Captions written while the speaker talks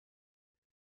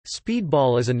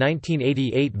Speedball is a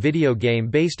 1988 video game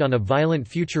based on a violent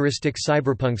futuristic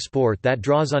cyberpunk sport that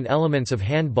draws on elements of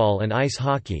handball and ice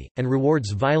hockey, and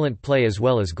rewards violent play as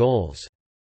well as goals.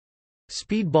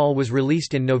 Speedball was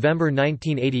released in November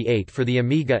 1988 for the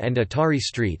Amiga and Atari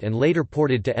ST and later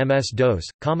ported to MS-DOS,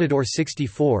 Commodore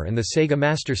 64 and the Sega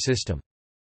Master System.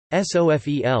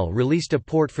 SOFEL released a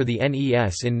port for the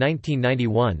NES in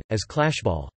 1991, as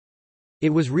Clashball. It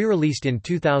was re-released in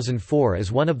 2004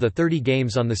 as one of the 30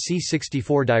 games on the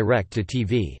C64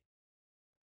 Direct-to-TV.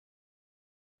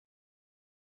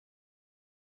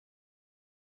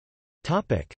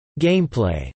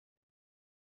 Gameplay.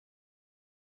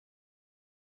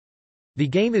 The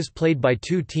game is played by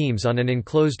two teams on an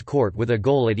enclosed court with a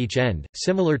goal at each end,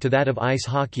 similar to that of ice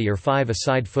hockey or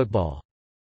five-a-side football.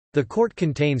 The court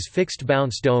contains fixed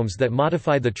bounce domes that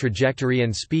modify the trajectory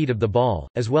and speed of the ball,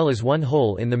 as well as one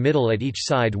hole in the middle at each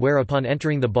side where upon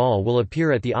entering the ball will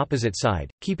appear at the opposite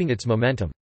side, keeping its momentum.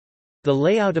 The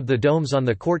layout of the domes on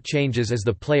the court changes as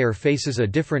the player faces a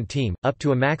different team, up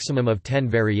to a maximum of 10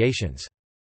 variations.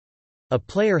 A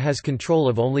player has control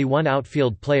of only one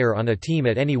outfield player on a team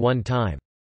at any one time.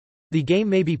 The game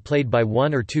may be played by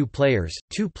one or two players.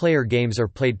 Two-player games are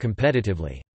played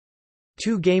competitively.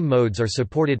 Two game modes are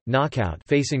supported: Knockout,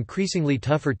 face increasingly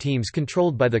tougher teams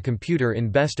controlled by the computer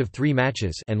in best-of-3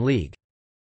 matches, and League.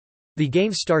 The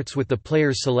game starts with the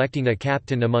players selecting a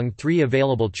captain among 3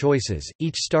 available choices,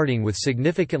 each starting with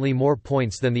significantly more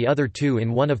points than the other two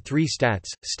in one of 3 stats: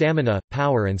 stamina,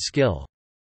 power and skill.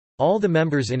 All the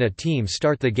members in a team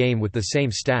start the game with the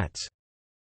same stats.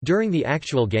 During the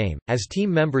actual game, as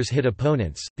team members hit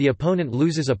opponents, the opponent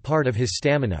loses a part of his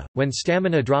stamina. When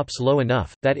stamina drops low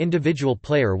enough, that individual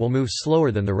player will move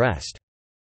slower than the rest.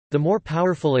 The more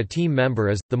powerful a team member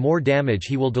is, the more damage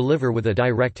he will deliver with a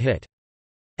direct hit.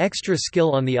 Extra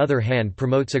skill, on the other hand,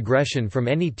 promotes aggression from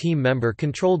any team member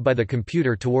controlled by the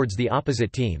computer towards the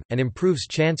opposite team, and improves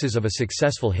chances of a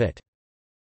successful hit.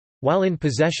 While in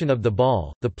possession of the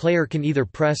ball, the player can either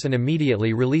press and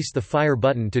immediately release the fire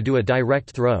button to do a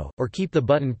direct throw, or keep the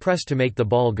button pressed to make the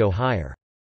ball go higher.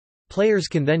 Players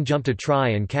can then jump to try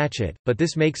and catch it, but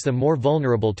this makes them more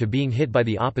vulnerable to being hit by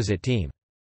the opposite team.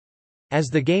 As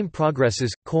the game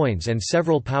progresses, coins and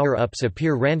several power-ups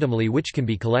appear randomly which can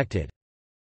be collected.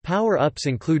 Power-ups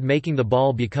include making the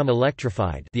ball become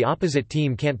electrified, the opposite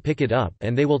team can't pick it up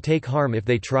and they will take harm if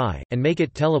they try, and make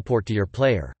it teleport to your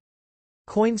player.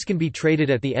 Coins can be traded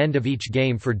at the end of each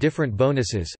game for different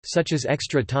bonuses, such as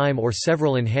extra time or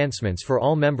several enhancements for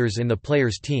all members in the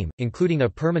player's team, including a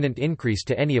permanent increase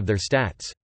to any of their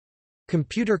stats.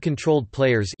 Computer-controlled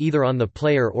players, either on the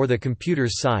player or the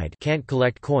computer's side, can't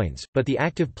collect coins, but the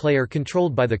active player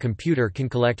controlled by the computer can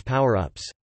collect power-ups.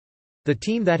 The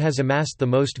team that has amassed the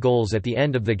most goals at the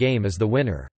end of the game is the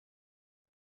winner.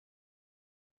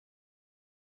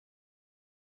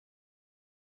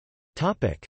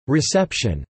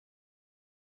 Reception.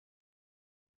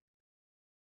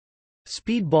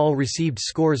 Speedball received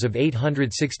scores of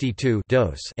 862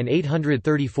 DOS and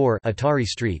 834 Atari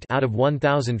ST out of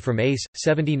 1000 from ACE,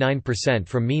 79%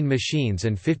 from Mean Machines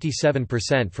and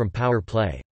 57% from Power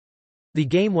Play. The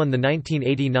game won the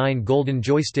 1989 Golden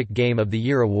Joystick Game of the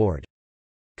Year award.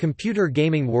 Computer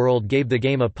Gaming World gave the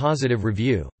game a positive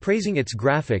review, praising its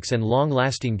graphics and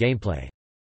long-lasting gameplay.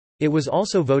 It was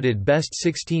also voted Best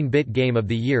 16-Bit Game of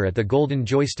the Year at the Golden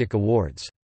Joystick Awards.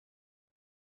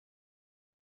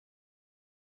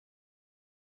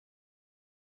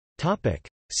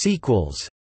 Sequels.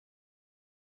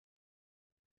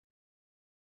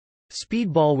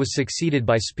 Speedball was succeeded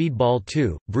by Speedball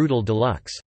 2, Brutal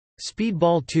Deluxe.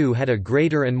 Speedball 2 had a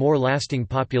greater and more lasting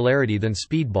popularity than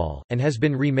Speedball, and has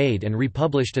been remade and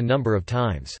republished a number of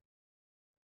times.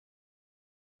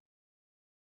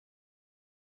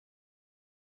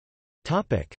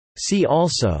 See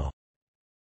also: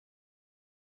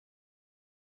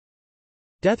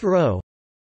 Death Row,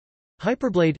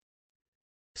 Hyperblade,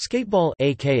 Skateball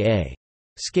aka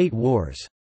Skate Wars.